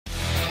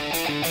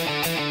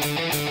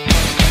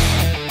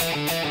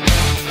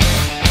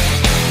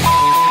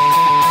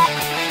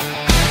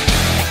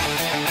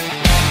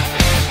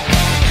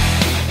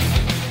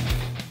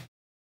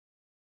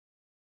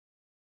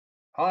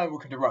Hi,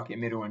 welcome to Rock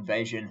and Metal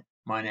Invasion.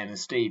 My name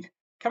is Steve.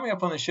 Coming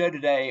up on the show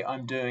today,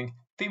 I'm doing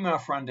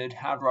female-fronted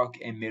hard rock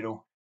and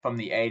metal from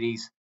the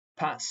 80s,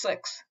 part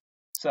 6.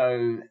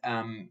 So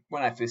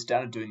when I first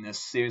started doing this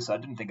series, I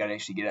didn't think I'd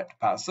actually get up to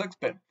part 6,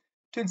 but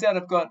turns out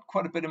I've got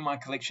quite a bit in my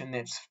collection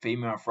that's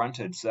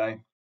female-fronted, so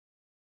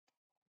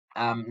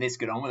let's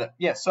get on with it.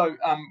 Yeah, so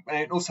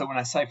and also when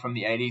I say from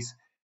the 80s,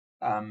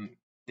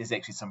 there's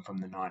actually some from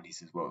the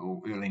 90s as well,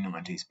 or early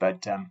 90s,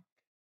 but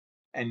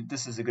and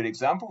this is a good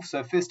example.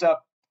 So first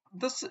up,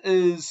 this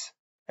is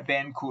a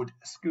band called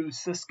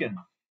Skosisken,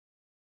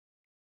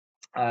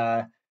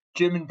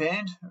 German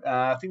band.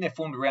 I think they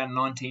formed around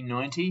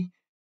 1990,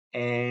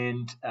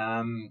 and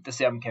this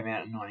album came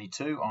out in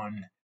 '92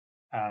 on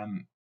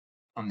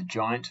the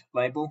Giant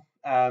label.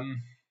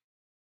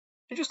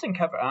 Interesting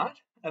cover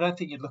art. I don't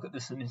think you'd look at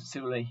this and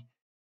necessarily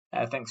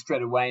think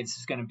straight away this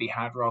is going to be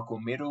hard rock or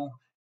metal.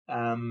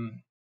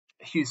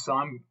 Hugh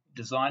Syme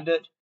designed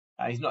it.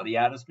 He's not the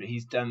artist, but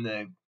he's done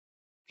the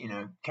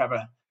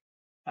cover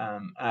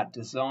art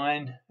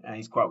design.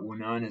 He's quite well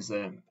known as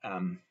a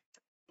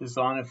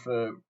designer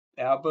for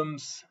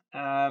albums.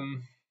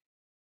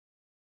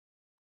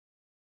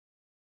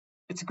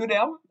 It's a good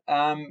album.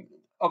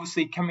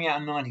 Obviously coming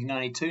out in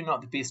 1992,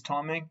 not the best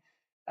timing,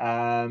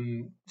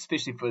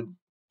 especially for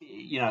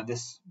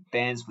this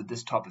bands with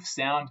this type of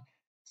sound.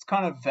 It's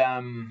kind of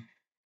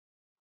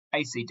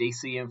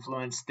AC/DC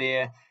influence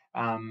there.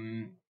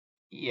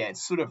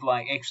 It's sort of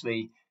like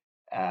actually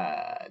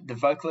the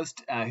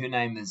vocalist, her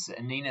name is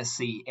Nina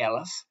C.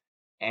 Ellis,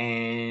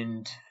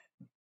 and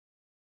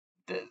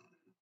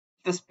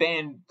this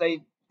band,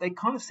 they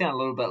kind of sound a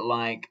little bit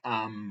like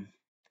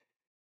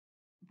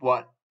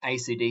what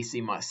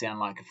AC/DC might sound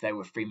like if they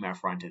were female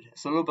fronted.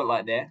 It's a little bit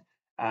like that.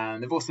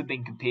 They've also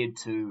been compared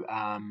to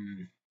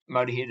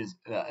Motorhead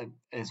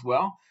as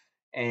well,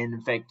 and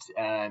in fact,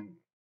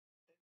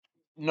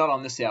 not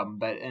on this album,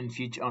 but on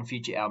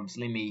future albums,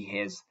 Lemmy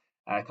has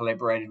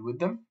collaborated with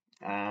them.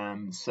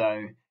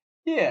 So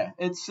yeah,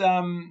 it's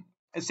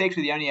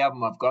actually the only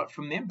album I've got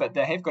from them, but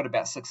they have got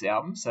about 6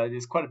 albums, so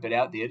there's quite a bit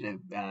out there to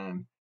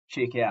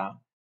check out.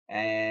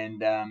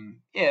 And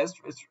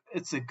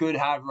it's a good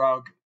hard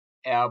rock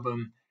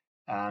album.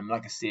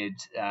 Like I said,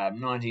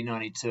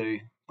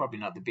 1992, probably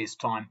not the best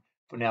time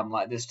for an album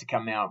like this to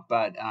come out,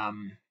 but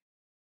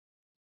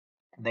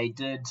they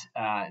did.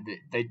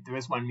 There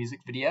is one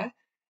music video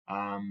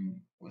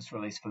was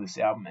released for this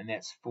album, and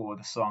that's for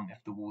the song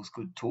 "If the Walls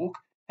Could Talk."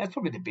 That's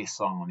probably the best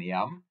song on the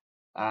album.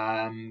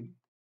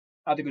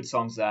 Other good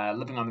songs are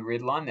 "Living on the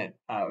Red Line," that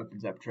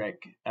opens up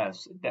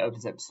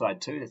side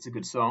 2. That's a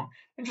good song.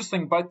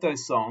 Interesting, both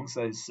those songs,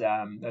 those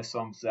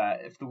songs,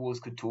 "If the Walls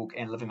Could Talk"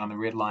 and "Living on the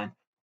Red Line,"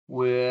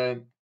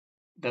 the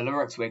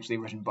lyrics were actually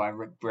written by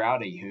Rick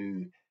Browdy,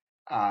 who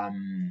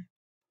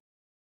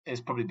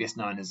is probably best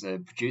known as a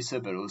producer,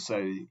 but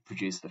also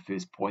produced the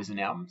first Poison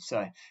album.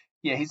 So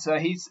yeah, he's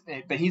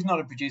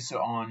not a producer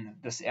on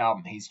this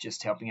album. He's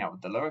just helping out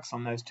with the lyrics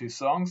on those 2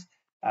 songs.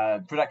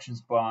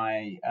 Productions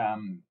by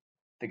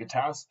the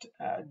guitarist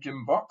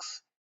Jim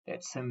Box.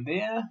 That's him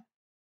there,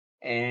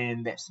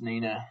 and that's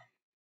Nina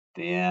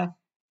there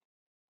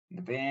in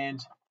the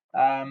band.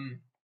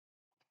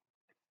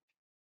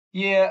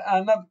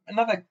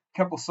 Another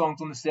couple songs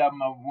on this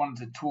album I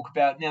wanted to talk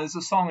about. Now, there's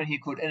a song in here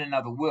called "In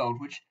Another World,"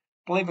 which,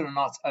 believe it or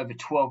not, is over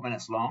 12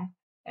 minutes long,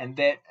 and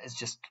that is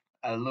just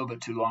a little bit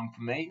too long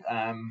for me.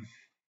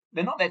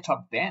 They're not that type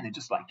of band. They're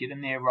just like get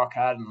in there, rock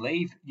hard, and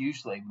leave.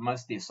 Usually,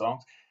 most of their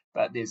songs,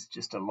 but there's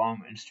just a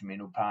long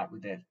instrumental part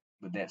with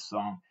that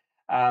song.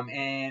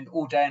 And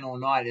 "All Day and All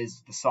Night"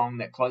 is the song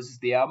that closes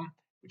the album,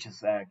 which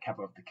is a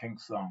cover of the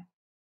Kinks song.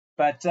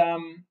 But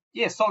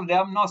solid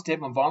album. Nice to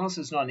have on vinyl.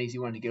 So it's not an easy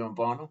one to get on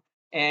vinyl.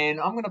 And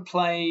I'm going to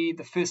play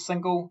the first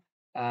single.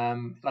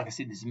 Like I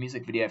said, there's a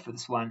music video for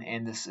this one,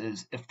 and this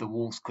is "If the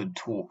Walls Could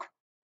Talk."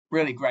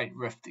 Really great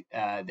riff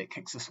that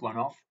kicks this one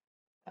off.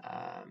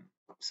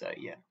 So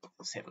yeah,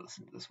 let's have a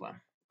listen to this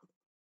one.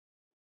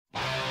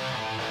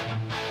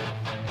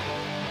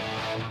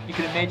 You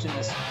can imagine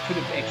this could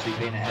have actually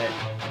been a hit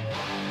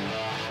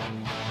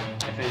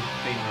if it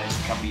had been released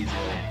a couple years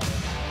earlier.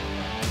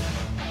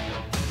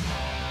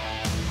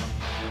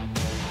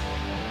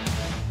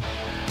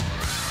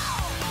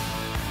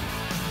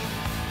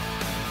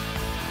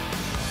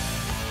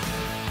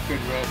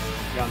 Good riff,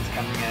 drums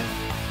coming in.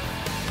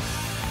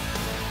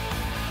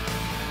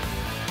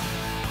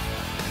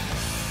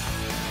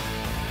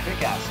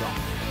 Kick out song,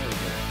 really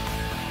good.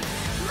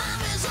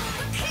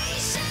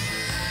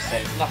 So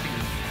it's nothing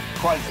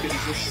quite as good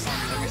as this on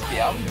the rest of the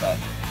album, but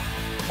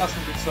that's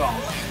some good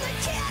songs.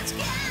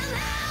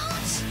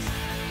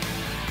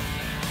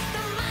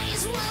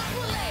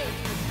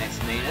 That's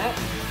Nina,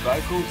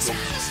 vocals,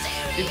 which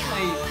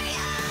definitely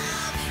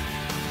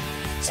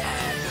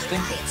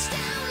distinctive.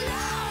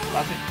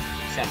 I think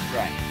it sounds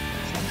great.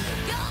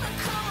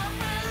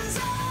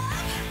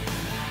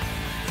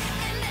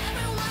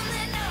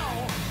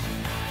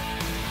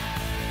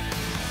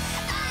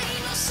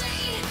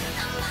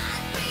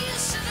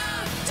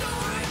 Don't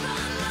worry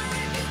about my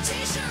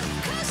reputation,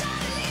 'cause I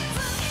believe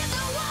if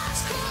the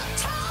walls could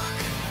talk.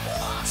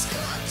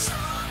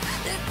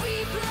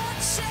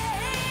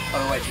 By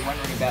the way, if you're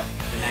wondering about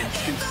the name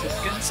Stu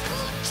Siskin,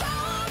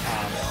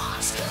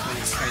 when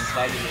it's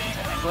translated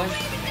into English,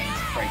 it means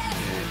crazy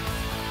bird.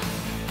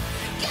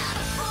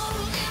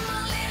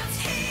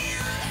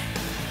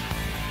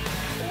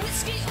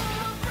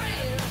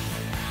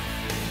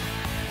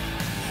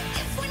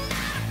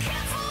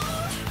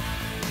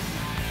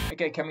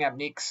 Okay, coming up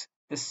next,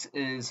 this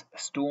is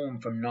Storm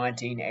from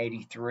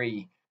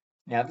 1983.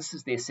 Now, this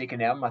is their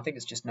second album. I think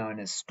it's just known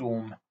as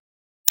Storm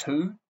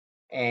 2,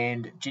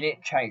 and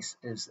Jeanette Chase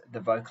is the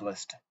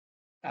vocalist.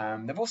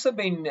 They've also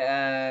been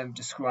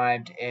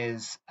described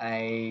as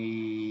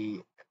a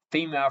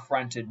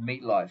female-fronted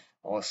Meatloaf,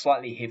 or a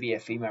slightly heavier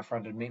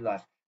female-fronted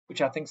Meatloaf,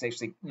 which I think is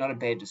actually not a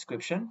bad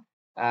description.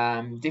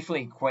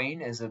 Definitely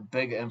Queen is a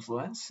big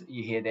influence.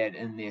 You hear that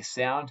in their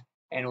sound,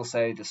 and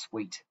also the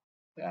Sweet.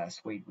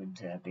 Sweet would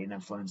be an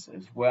influence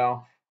as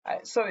well.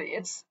 So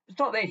it's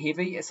not that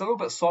heavy. It's a little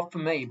bit soft for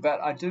me,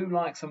 but I do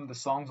like some of the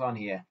songs on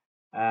here.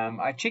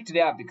 I checked it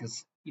out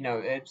because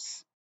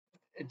it's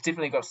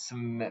definitely got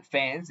some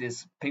fans.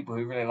 There's people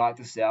who really like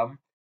this album.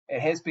 It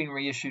has been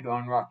reissued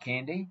on Rock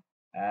Candy,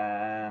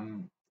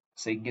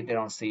 so you can get that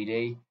on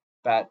CD.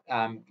 But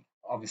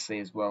obviously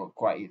as well,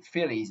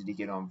 fairly easy to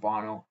get on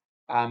vinyl.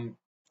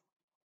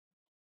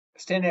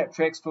 Standout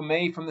tracks for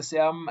me from this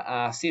album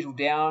are Settle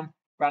Down,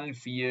 Running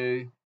for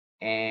You,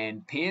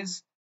 and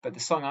Pairs. But the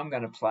song I'm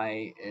going to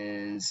play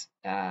is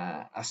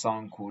a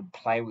song called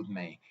Play With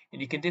Me.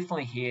 And you can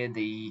definitely hear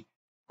the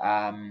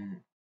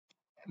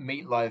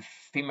Meatloaf,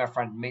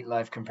 female-fronted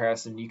Meatloaf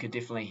comparison you could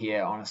definitely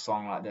hear on a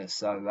song like this.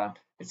 So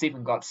it's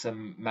even got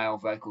some male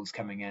vocals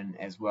coming in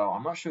as well.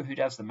 I'm not sure who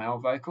does the male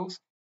vocals,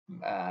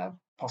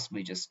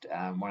 possibly just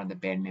one of the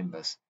band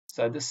members.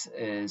 So this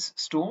is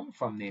Storm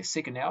from their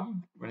second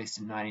album, released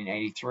in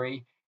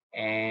 1983,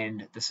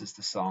 and this is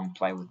the song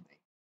Play With Me.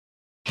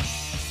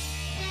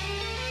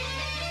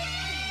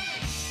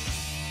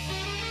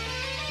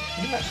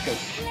 Pretty much goes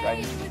straight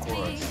into the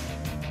chorus.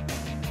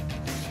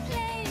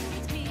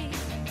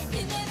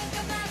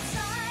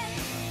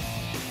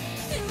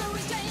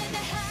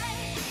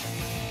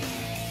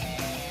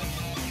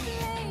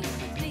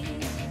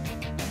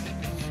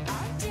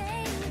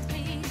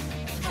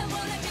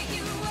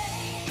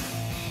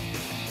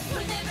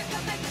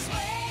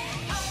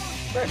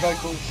 Great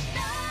vocals.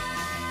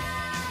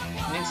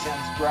 It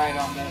sounds great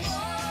on this.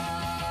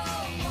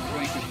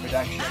 Really good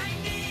production.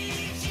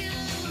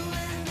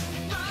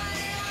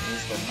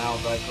 Here's the male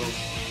vocals.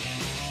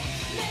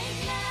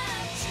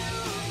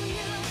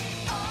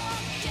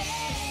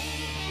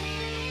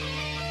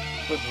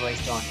 It was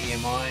released on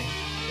EMI.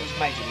 It's a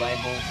major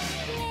label.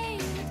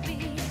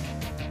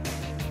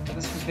 So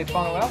this was their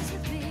final album.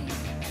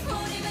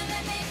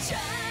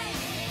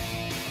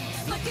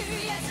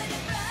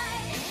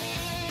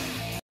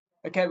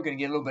 Okay, we're going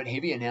to get a little bit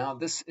heavier now.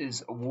 This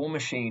is War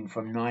Machine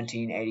from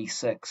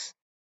 1986,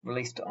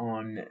 released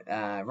on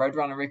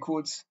Roadrunner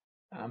Records.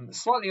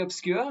 Slightly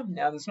obscure.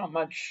 Now, there's not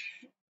much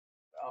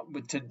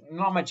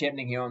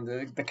happening here. On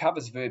the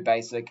cover's very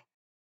basic.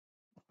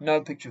 No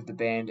picture of the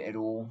band at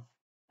all.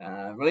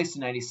 Released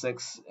in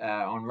 86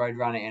 on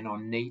Roadrunner and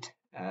on Neat.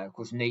 Of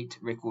course, Neat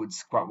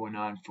Records quite well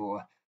known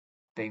for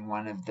being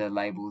one of the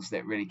labels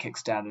that really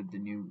kickstarted the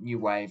new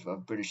wave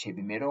of British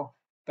heavy metal.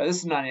 But this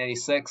is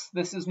 1986.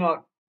 This is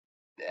not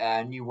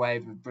a new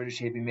wave of British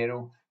heavy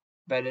metal,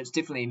 but it's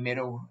definitely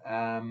metal,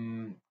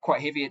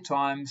 quite heavy at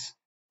times,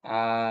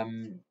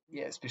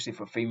 especially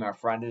for female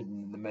fronted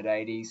in the mid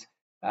 80s.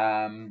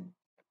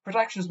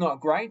 Production's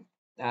not great.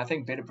 I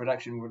think better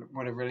production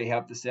would have really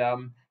helped this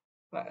album.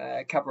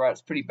 Cover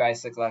art's pretty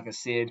basic, like I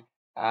said.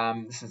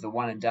 This is the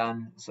one and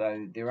done,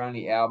 so their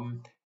only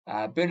album.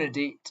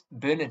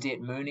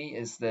 Bernadette Mooney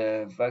is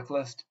the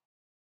vocalist.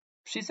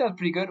 She sounds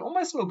pretty good,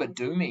 almost a little bit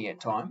doomy at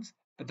times.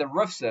 But the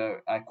riffs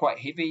are quite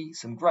heavy,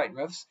 some great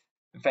riffs.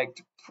 In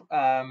fact,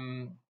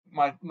 the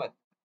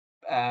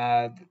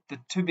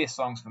two best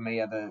songs for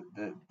me are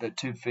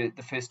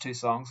the first two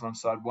songs on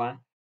side one.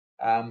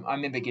 I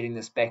remember getting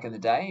this back in the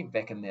day,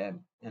 back in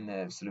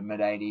the sort of mid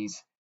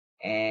 80s,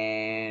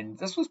 and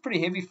this was pretty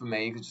heavy for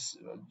me,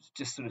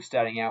 just sort of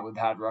starting out with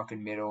hard rock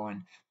and metal,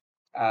 and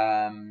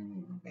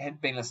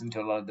had been listening to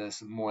a lot of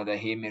this more of the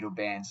hair metal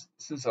bands.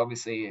 This is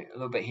obviously a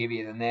little bit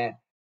heavier than that.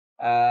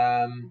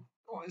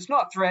 It's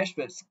not thrash,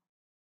 but it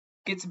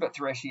gets a bit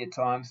thrashy at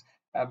times.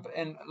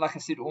 And like I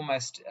said,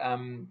 almost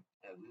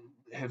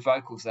her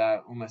vocals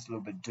are almost a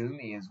little bit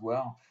doomy as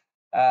well.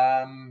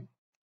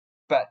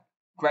 But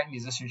great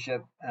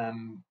musicianship.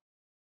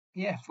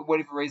 For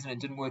whatever reason, it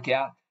didn't work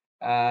out.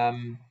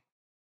 And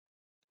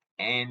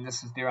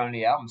this is their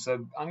only album. So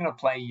I'm going to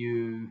play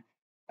you,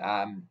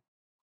 like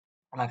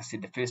I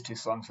said, the first two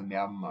songs from the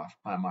album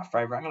are my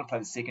favorite. I'm going to play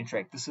the second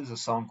track. This is a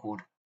song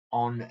called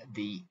On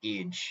the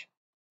Edge.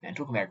 And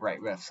talking about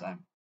great riffs,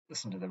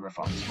 listen to the riff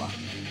on this one.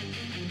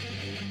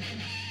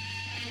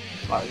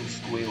 Like a little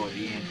squeal at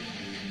the end.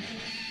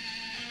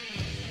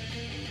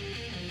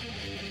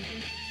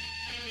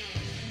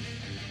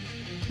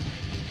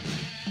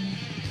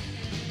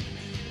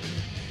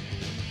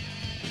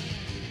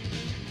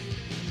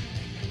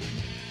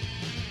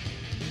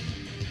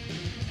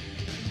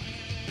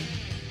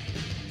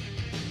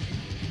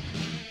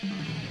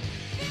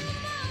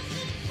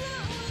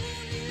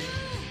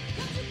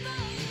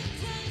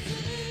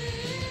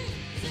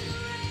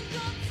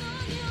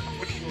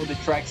 all the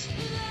tracks,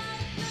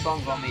 the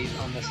songs on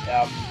this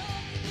album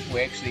were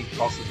actually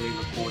possibly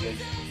recorded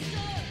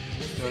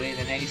earlier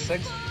than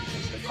 86,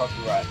 because the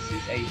copyright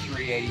says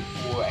 83,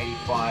 84,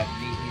 85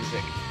 Neat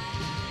Music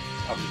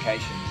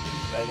publications.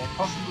 So they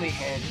possibly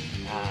had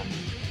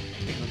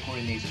been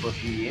recording these for a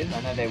few years.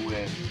 I know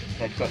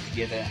they'd got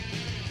together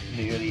in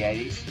the early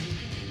 80s,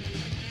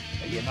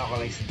 but yeah, not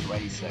released until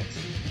 86.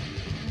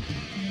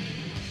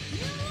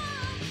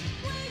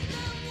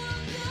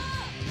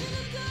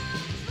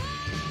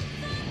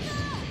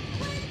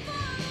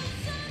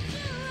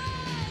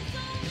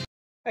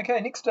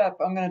 Okay, next up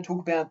I'm going to talk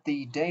about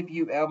the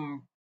debut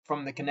album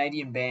from the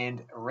Canadian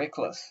band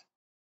Reckless.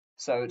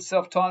 So it's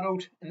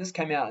self-titled, and this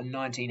came out in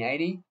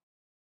 1980.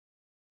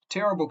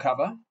 Terrible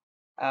cover.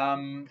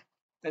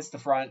 That's the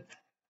front,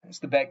 that's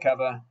the back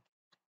cover.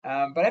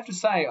 But I have to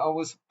say, I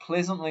was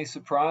pleasantly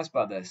surprised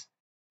by this.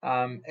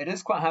 It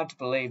is quite hard to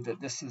believe that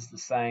this is the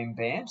same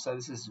band. So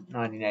this is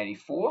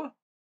 1984.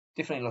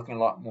 Definitely looking a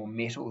lot more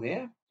metal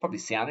there. Probably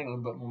sounding a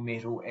little bit more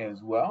metal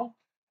as well.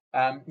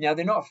 Now,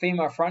 they're not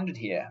female-fronted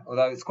here,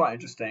 although it's quite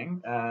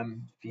interesting.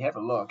 If you have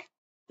a look,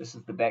 this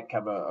is the back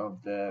cover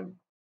of the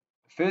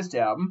first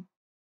album.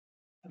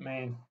 I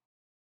mean,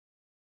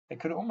 it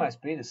could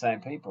almost be the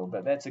same people,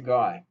 but that's a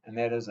guy, and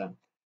that isn't.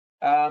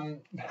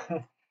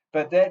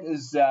 But that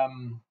is, yeah,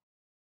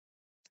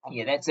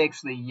 that's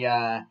actually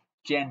Jan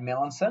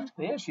Melanson.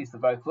 Yeah, she's the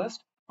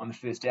vocalist on the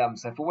first album.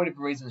 So for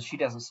whatever reason, she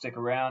doesn't stick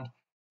around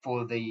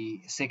for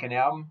the second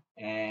album,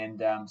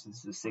 and so this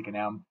is the second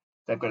album.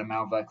 They've got a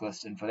male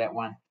vocalist in for that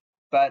one.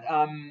 But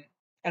and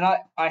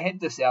I had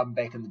this album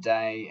back in the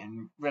day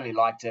and really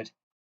liked it.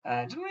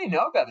 Didn't really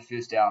know about the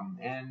first album,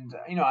 and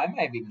I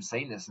may have even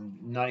seen this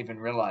and not even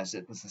realized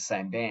it was the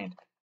same band.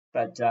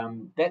 But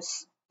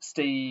that's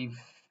Steve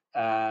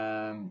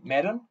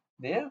Madden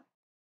there.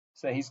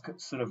 So he's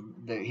sort of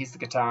he's the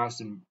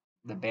guitarist and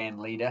the band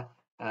leader.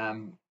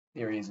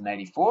 There he is in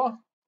 '84.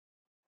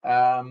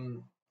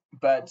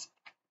 But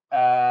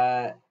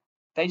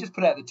they just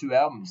put out the two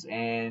albums,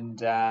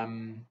 and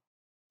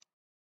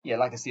yeah,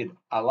 like I said,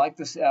 I like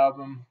this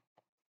album,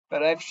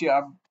 but actually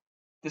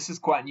this is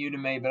quite new to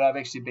me, but I've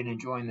actually been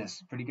enjoying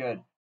this pretty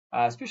good,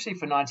 especially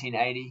for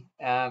 1980.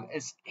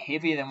 It's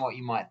heavier than what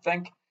you might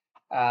think,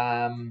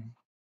 and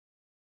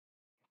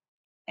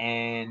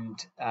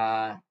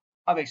I've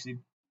actually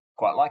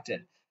quite liked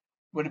it.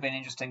 Would have been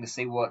interesting to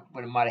see what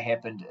it might have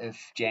happened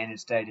if Jan had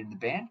stayed in the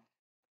band.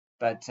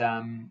 But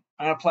I'm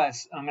gonna play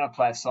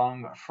a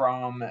song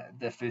from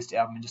the first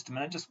album in just a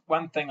minute. Just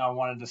one thing I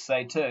wanted to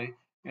say too.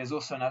 There's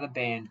also another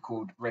band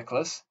called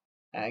Reckless.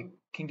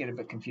 Can get a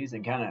bit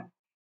confusing, can't it?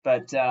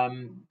 But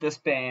this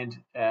band,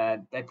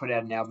 they put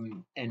out an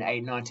album in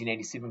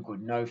 1987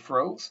 called No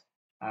Frills,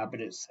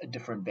 but it's a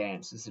different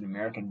band. So it's an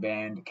American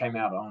band. It came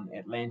out on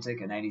Atlantic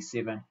in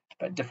 '87,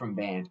 but different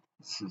band.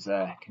 This is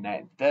the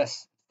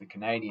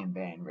Canadian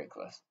band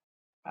Reckless.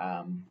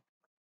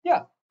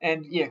 Yeah.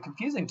 And yeah,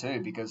 confusing too,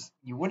 because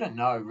you wouldn't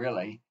know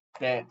really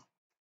that,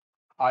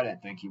 I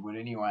don't think you would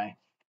anyway,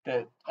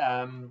 that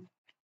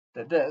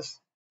that this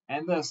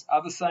and this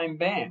are the same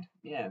band.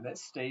 Yeah,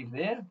 that's Steve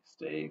there,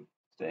 Steve,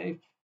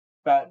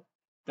 but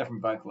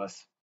different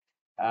vocalists.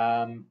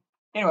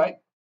 Anyway,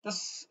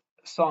 this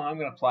song I'm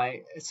going to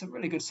play, it's a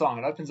really good song.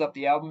 It opens up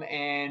the album,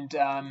 and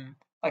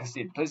like I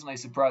said, pleasantly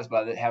surprised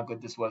by how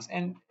good this was,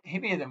 and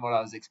heavier than what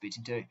I was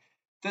expecting to.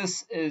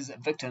 This is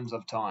Victims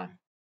of Time.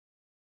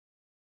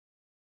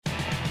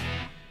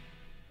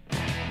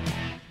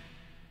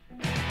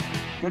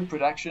 Good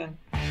production.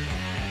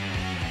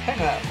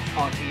 Came out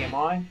on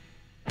EMI.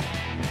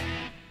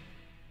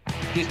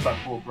 Produced by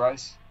Paul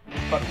Gross.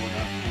 He's quite a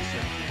well-known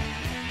producer.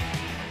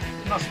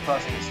 Not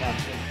surprising it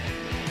sounds good.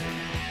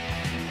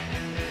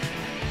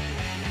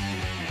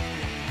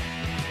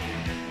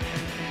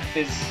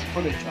 There's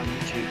footage on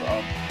YouTube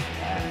of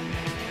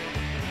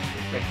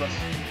Reckless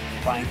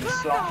playing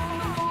this song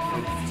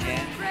with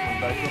Jan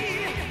on vocals.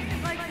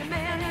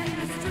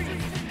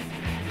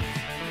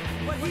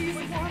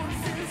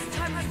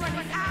 Time is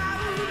running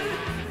out,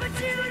 but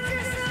you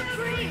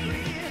disagree.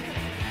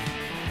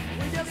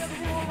 When the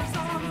war is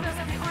on,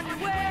 must be on your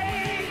way.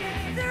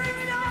 There is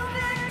no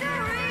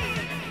victory.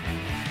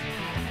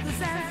 The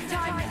sands of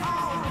time is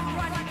all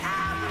running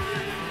out.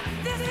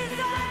 This is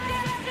our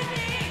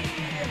destiny.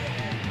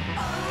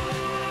 Oh,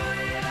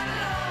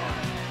 yeah,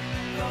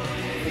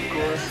 of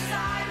course.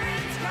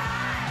 Sirens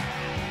cry.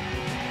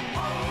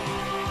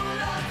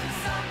 Hold on to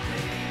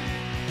something.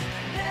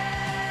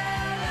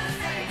 Never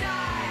say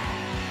die.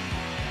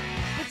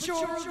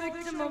 You're a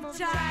victim of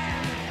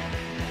time.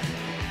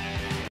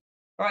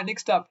 Alright,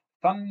 next up,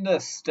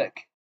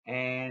 Thunderstick.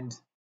 And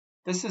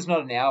this is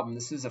not an album,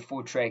 this is a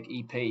 4-track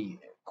EP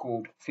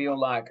called Feel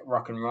Like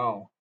Rock and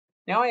Roll.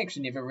 Now, I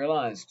actually never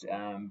realized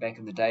back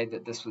in the day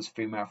that this was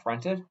female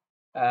fronted.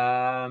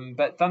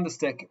 But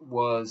Thunderstick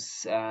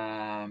was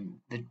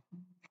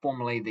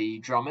formerly the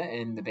drummer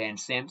in the band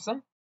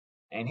Samson.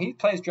 And he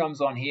plays drums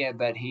on here,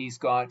 but he's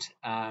got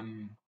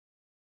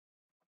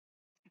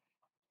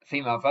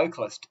female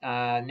vocalist.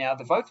 Now,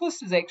 the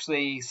vocalist is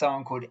actually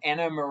someone called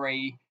Anna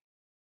Marie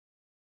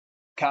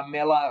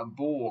Carmela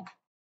Borg.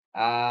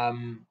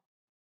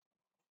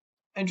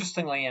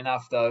 Interestingly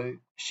enough, though,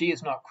 she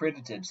is not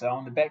credited. So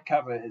on the back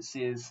cover, it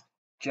says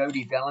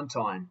Jody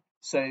Valentine.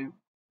 So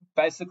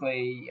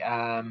basically,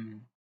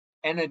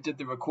 Anna did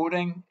the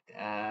recording,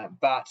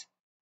 but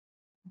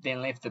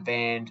then left the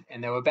band,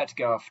 and they were about to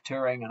go off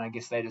touring, and I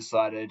guess they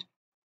decided,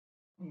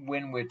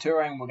 when we're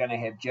touring, we're going to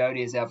have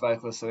Jody as our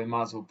vocalist, so we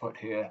might as well put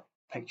her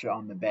picture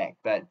on the back.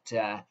 But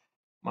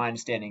my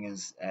understanding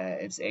is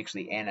it's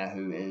actually Anna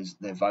who is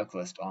the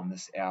vocalist on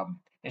this album,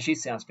 and she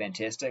sounds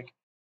fantastic.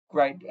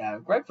 Great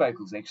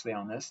vocals actually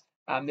on this.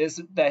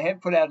 They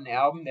have put out an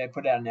album. They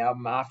put out an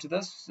album after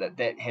this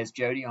that has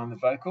Jody on the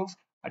vocals.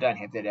 I don't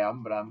have that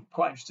album, but I'm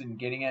quite interested in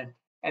getting it.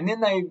 And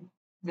then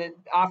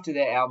after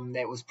that album,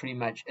 that was pretty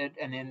much it.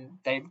 And then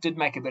they did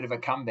make a bit of a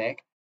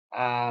comeback.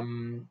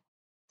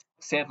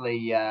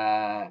 Sadly,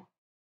 the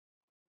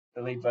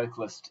lead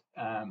vocalist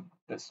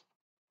that's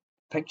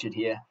pictured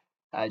here,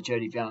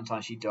 Jody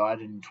Valentine, she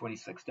died in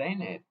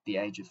 2016 at the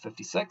age of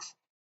 56.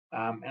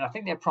 And I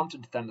think that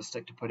prompted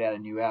Thunderstick to put out a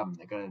new album.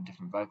 They got a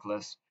different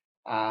vocalist.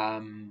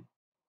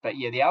 But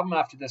yeah, the album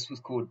after this was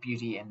called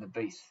Beauty and the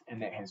Beast,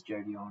 and that has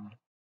Jody on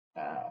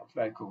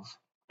vocals.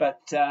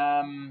 But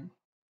the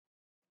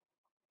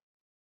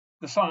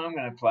song I'm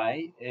going to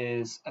play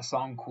is a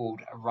song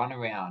called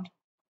Runaround.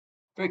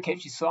 Very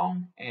catchy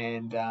song,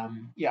 and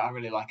yeah, I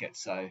really like it.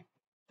 So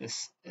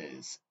this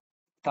is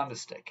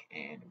Thunderstick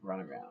and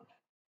Runaround.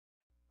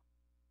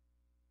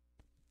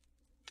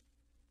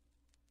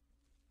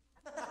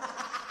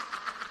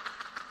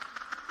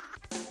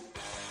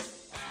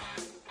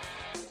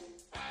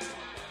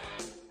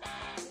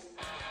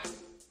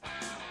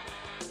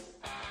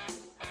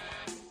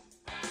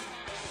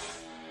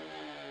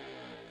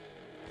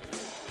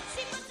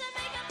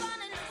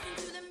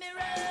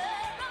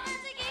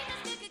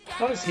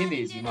 Not as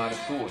heavy as you might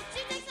have thought.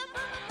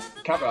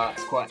 The cover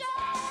art's quite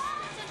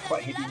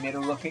heavy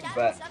metal looking,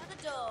 but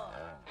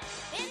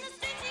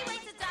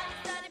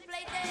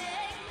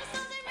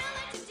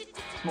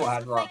it's more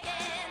hard rock.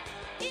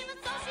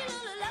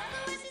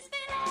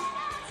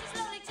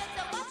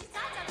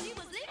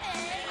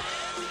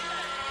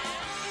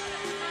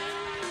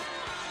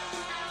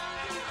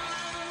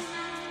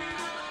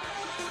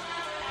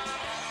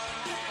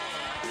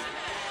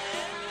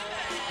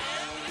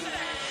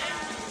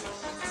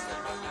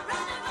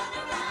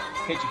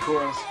 Catchy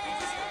chorus.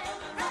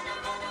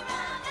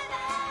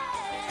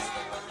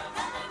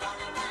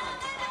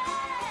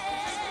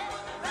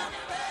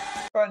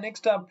 Alright,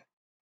 next up,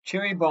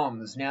 Cherry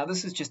Bombs. Now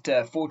this is just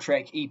a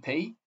 4-track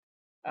EP,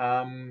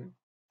 and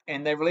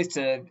they released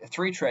a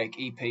 3-track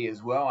EP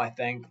as well, I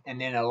think, and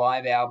then a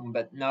live album,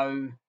 but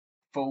no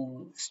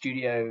full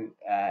studio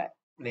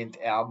length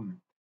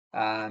album.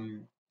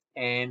 And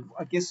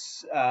I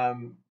guess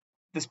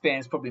this band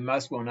is probably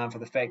most well known for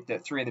the fact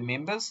that 3 of the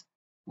members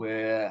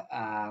were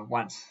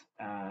once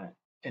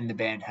in the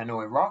band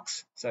Hanoi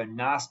Rocks. So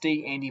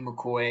Nasty, Andy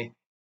McCoy,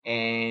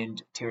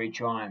 and Terry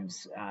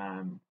Chimes,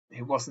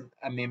 who wasn't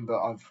a member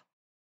of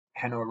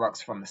Hanoi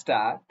Rocks from the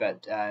start,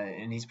 but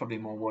and he's probably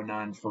more well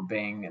known for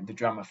being the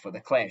drummer for The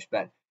Clash.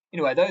 But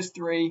anyway, those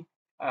 3,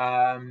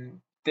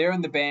 they're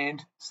in the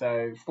band,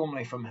 so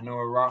formerly from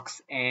Hanoi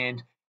Rocks,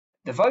 and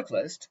the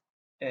vocalist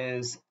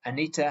is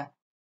Anita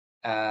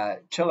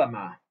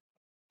Chilama.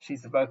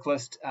 She's the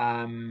vocalist.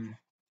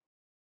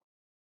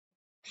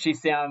 She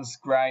sounds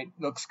great,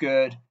 looks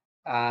good.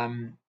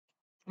 I'm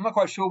not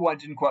quite sure why it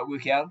didn't quite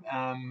work out.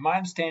 My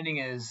understanding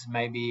is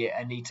maybe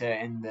Anita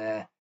and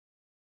the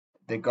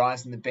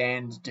guys in the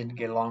band didn't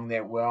get along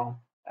that well.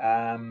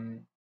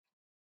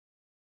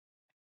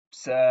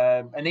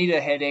 So Anita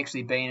had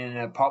actually been in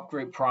a pop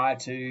group prior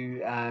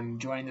to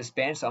joining this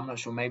band, so I'm not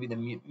sure, maybe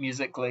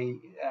musically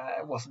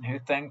it wasn't her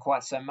thing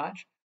quite so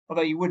much.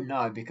 Although you wouldn't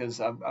know,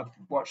 because I've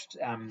watched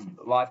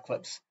live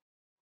clips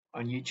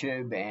on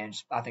YouTube, and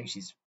I think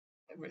she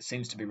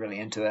seems to be really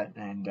into it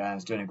and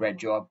is doing a great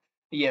job.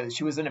 But yeah,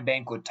 she was in a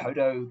band called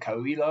Toto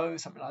Coelho,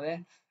 something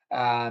like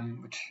that,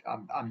 which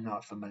I'm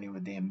not familiar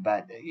with them.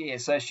 But yeah,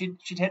 so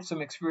she'd had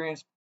some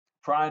experience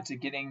prior to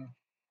getting,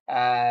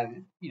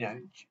 getting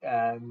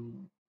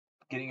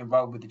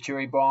involved with the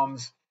Cherry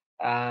Bombs.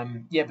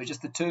 Yeah, but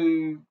just the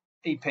 2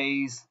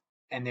 EPs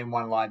and then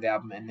 1 live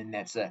album, and then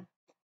that's it.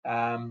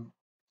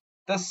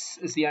 This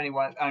is the only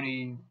one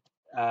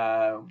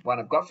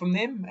I've got from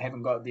them. I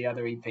haven't got the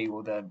other EP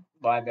or the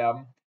live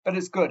album, but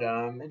it's good.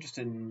 I'm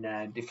interested in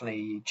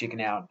definitely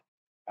checking out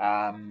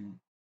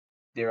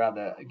their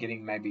other EP,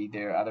 maybe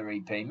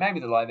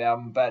the live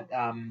album. But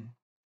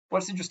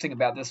what's interesting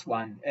about this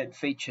one, it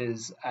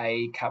features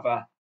a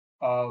cover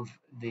of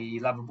the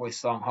Loverboy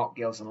song Hot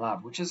Girls in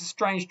Love, which is a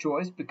strange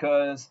choice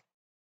because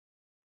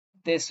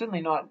they're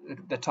certainly not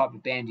the type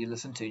of band you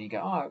listen to and you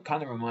go, oh, it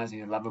kind of reminds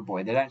me of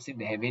Loverboy. They don't seem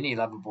to have any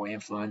Loverboy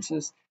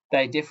influences.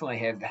 They definitely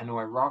have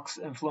Hanoi Rocks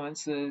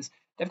influences.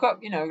 They've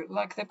got,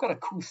 they've got a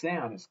cool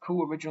sound. It's a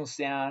cool original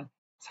sound.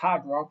 It's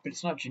hard rock, but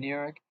it's not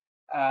generic.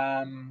 So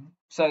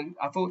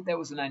I thought that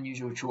was an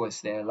unusual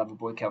choice there,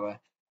 Loverboy cover.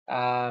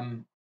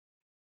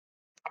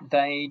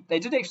 They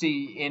did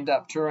actually end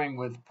up touring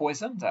with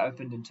Poison. They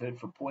opened and toured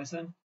for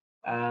Poison.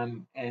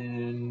 And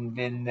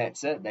then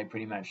that's it. That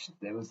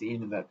was the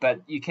end of it.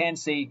 But you can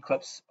see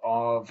clips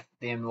of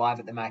them live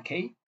at the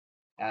Marquee.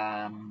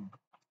 I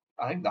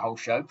think the whole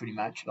show pretty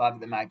much live at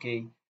the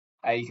Marquee.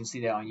 You can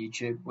see that on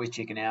YouTube. Worth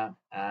checking out.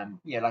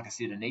 Yeah, like I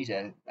said,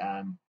 Anita.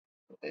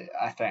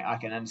 I think I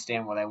can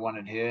understand why they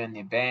wanted her in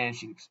their band.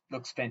 She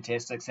looks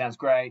fantastic. Sounds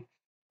great.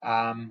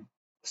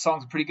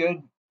 Songs are pretty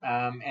good.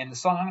 And the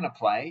song I'm going to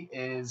play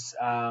is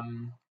a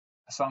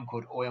song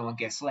called Oil and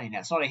Gasoline. Now,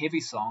 it's not a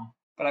heavy song,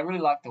 but I really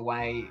like the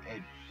way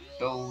it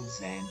builds,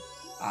 and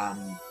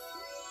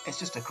it's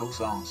just a cool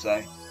song.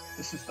 So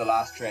this is the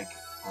last track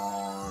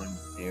on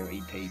their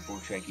EP,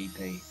 4-track EP.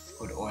 It's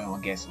called Oil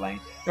and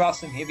Gasoline. There are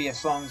some heavier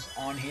songs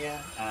on here.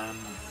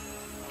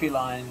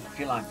 Feeling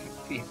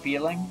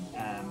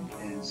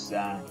is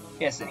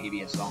it's a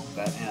heavier song,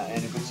 but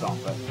and a good song.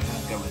 But I'm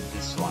gonna go with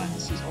this one.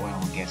 This is Oil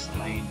and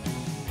Gasoline.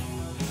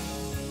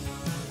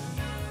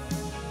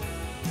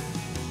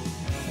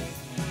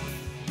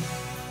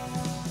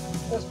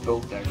 That's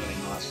built there really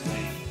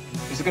nicely.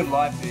 There's a good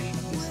live version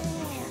of this.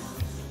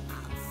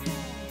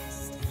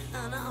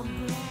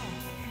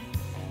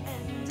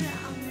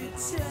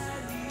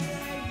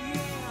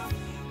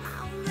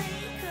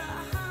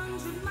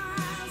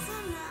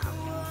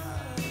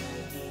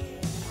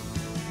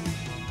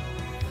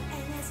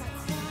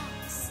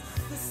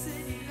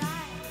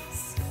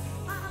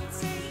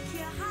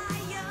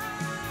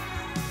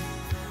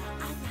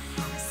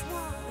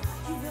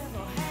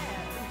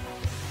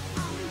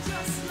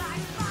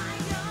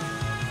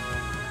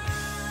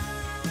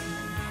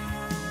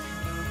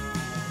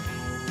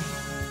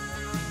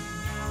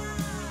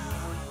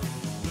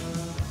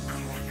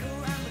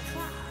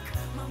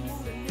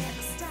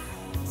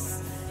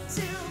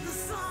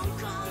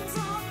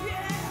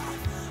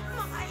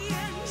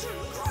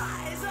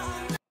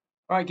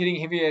 Alright, getting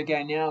heavier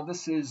again now.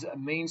 This is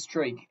Mean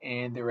Streak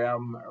and their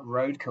album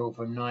Roadkill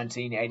from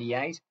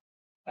 1988.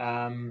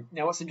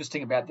 Now, what's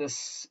interesting about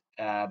this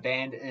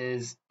band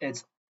is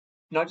it's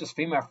not just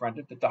female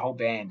fronted, but the whole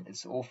band.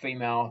 It's all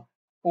female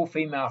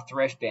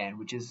thrash band,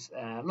 which is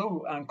a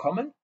little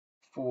uncommon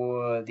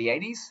for the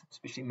 80s,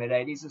 especially mid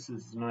 80s. This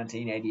is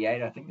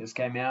 1988, I think this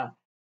came out.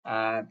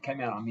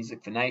 Came out on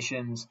Music for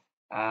Nations.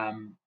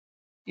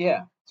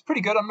 Yeah, it's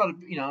pretty good. I'm not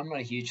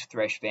a huge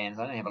thrash fan.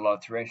 I don't have a lot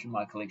of thrash in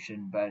my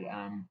collection, but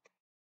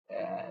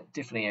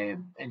definitely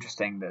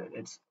interesting that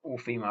it's all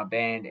female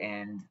band,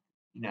 and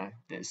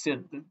they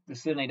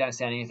certainly don't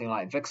sound anything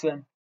like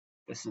Vixen.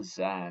 This is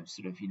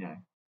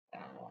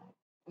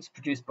it's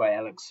produced by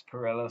Alex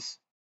Perellis,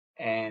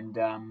 and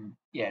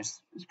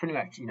it's pretty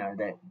much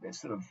that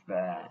sort of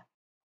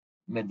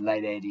mid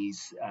late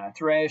 80s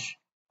thrash.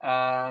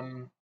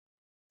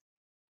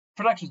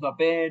 Production's not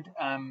bad.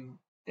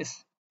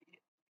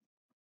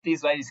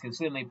 These ladies can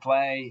certainly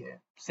play. It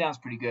sounds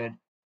pretty good,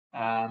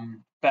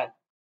 but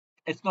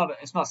it's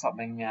not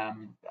something that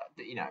I'm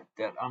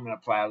going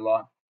to play a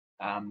lot.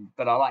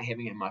 But I like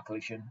having it in my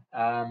collection.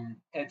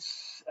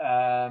 It's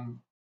I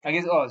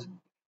guess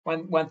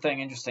one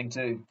thing interesting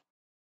too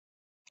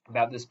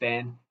about this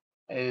band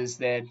is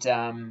that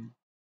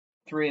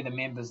 3 of the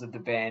members of the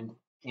band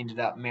ended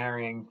up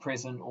marrying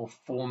present or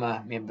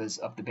former members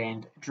of the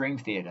band Dream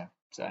Theater.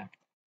 So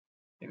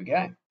there we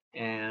go.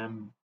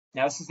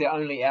 Now this is their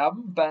only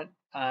album, but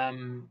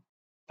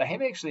they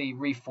have actually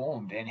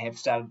reformed and have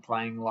started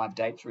playing live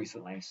dates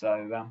recently.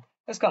 So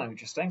that's kind of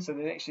interesting. So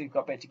they actually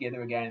got back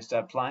together again and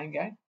started playing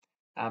again.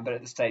 But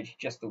at this stage,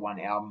 just the one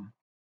album.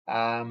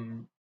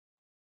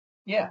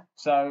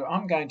 So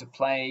I'm going to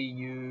play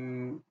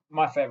you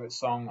my favorite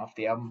song off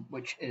the album,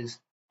 which is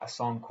a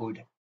song called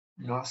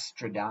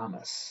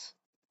Nostradamus.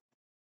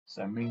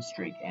 So Mean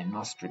Streak and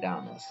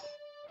Nostradamus.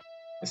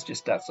 This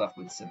just starts off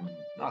with some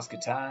nice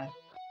guitar.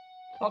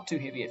 Not too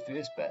heavy at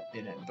first, but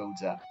then it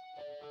builds up.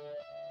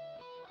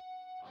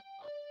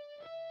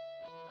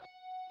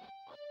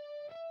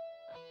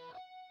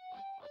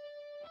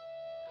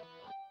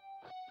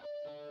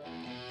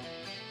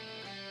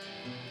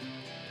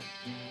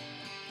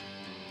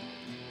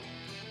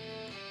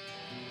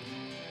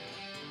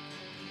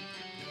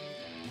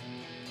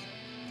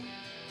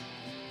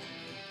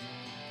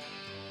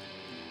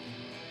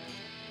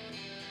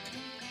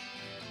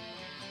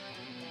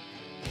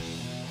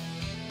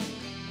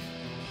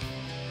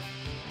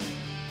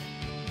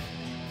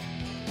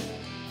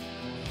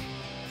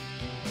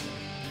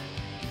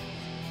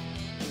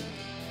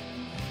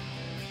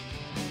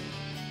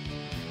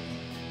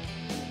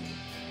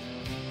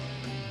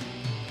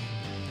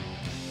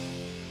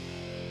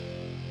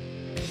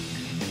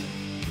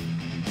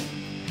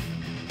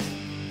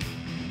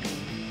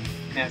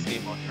 Now it's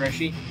getting more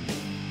thrashy.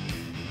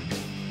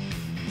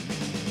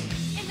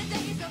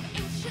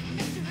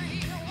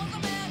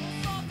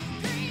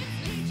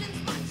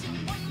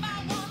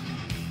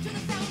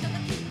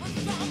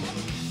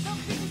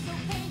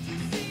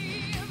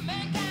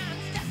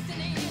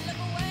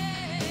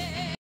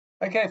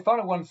 Okay,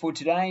 final one for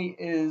today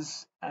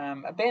is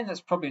a band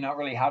that's probably not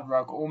really hard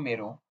rock or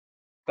metal,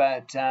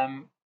 but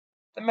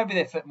maybe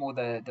they fit more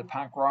the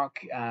punk rock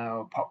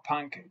or pop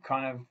punk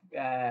kind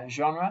of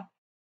genre,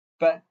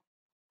 but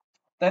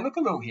they look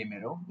a little hair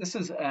metal. This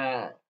is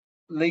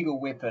Legal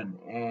Weapon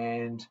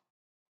and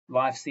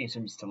Life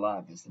Sentence to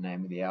Love is the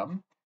name of the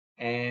album,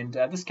 and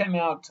this came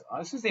out.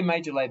 This is their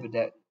major label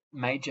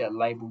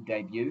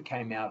debut.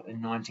 Came out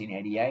in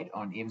 1988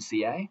 on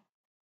MCA,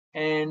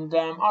 and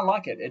I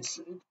like it. It's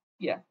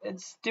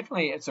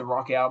definitely a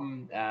rock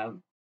album.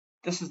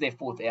 This is their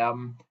fourth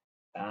album.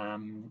 A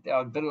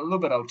little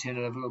bit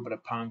alternative, a little bit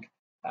of punk.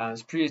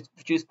 It's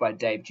produced by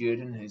Dave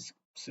Jordan, who's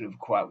sort of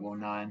quite well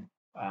known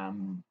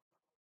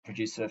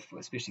producer,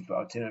 especially for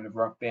alternative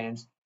rock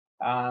bands.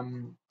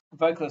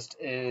 Vocalist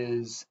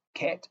is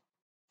Kat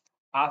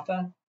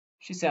Arthur.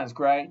 She sounds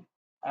great.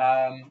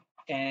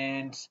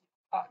 And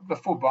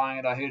before buying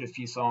it, I heard a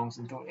few songs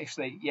and thought,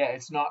 actually, yeah,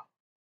 it's not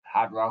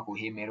hard rock or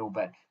hair metal,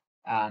 but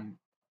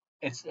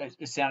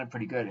it sounded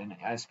pretty good, and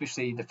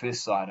especially the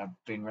first side I've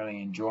been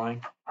really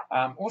enjoying.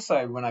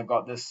 Also, when I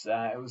got this,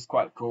 it was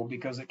quite cool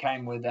because it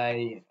came with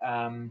a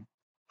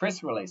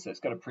press release. So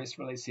it's got a press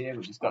release here,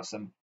 which has got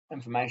some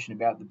information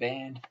about the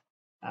band,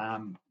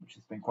 which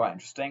has been quite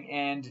interesting,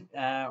 and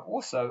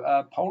also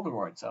a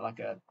Polaroid, so like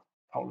a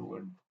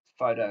Polaroid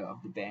photo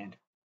of the band.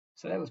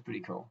 So that was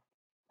pretty cool.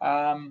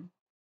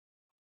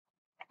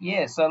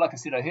 Yeah, so like I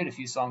said, I heard a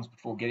few songs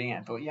before getting it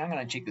and thought, yeah, I'm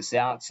going to check this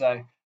out.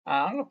 So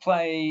I'm going to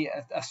play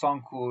a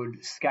song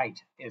called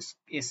Skate,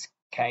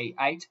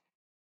 SK8,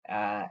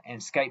 and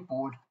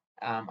Skateboard.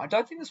 I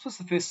don't think this was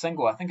the first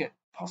single. I think it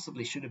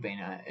possibly should have been.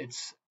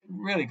 It's a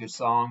really good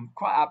song,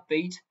 quite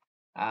upbeat.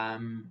 I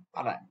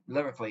don't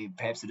lyrically,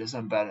 perhaps it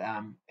isn't, but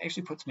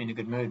actually puts me in a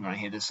good mood when I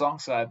hear this song.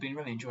 So I've been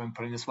really enjoying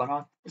putting this one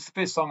on. It's the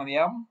first song on the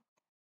album.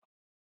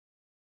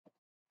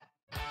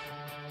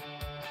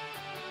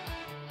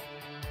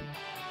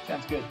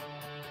 Sounds good.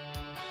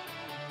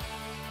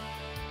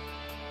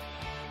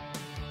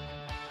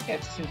 Yeah,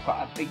 it seems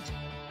quite upbeat.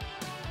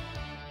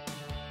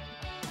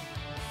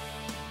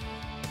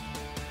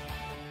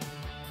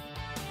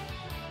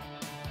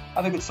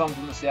 Other good songs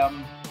on this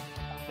album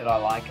that I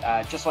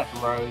like, Just Like a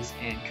Rose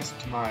and Kiss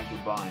Tomorrow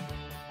Goodbye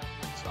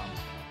songs.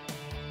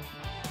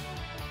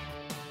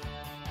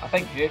 I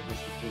think Hurt was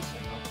the first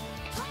single.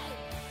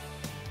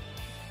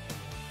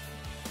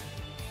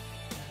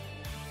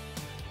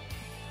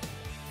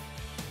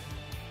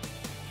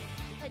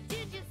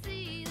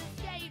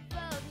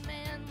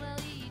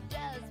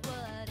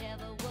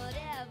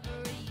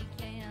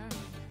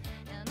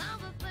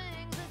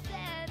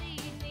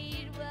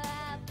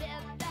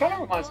 Kind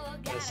of reminds me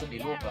of Cyndi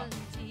Lauper.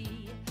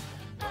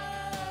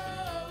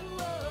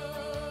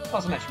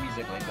 Not so much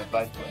musically, but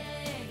vocally.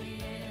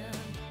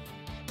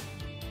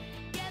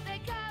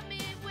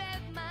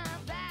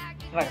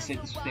 Like I said,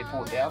 this was their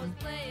fourth album.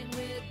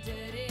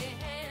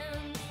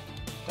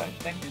 Don't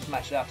think there's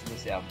much after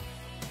this album.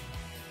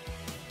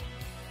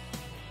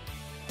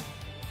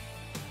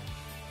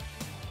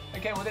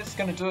 Okay, well that's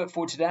going to do it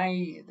for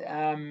today.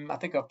 I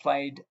think I've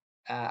played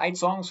 8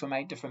 songs from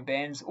 8 different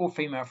bands, all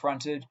female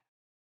fronted.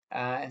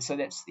 And so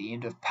that's the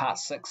end of part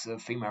 6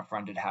 of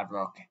female-fronted hard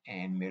rock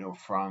and metal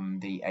from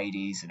the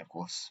 80s, and of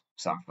course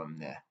some from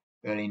the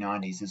early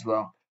 90s as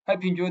well.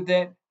 Hope you enjoyed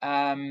that.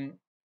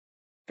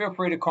 Feel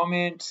free to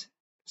comment,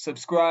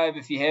 subscribe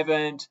if you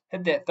haven't,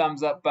 hit that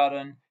thumbs up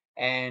button,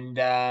 and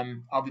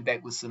I'll be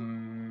back with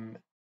some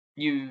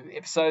new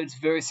episodes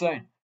very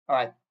soon. All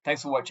right,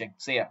 thanks for watching.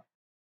 See ya.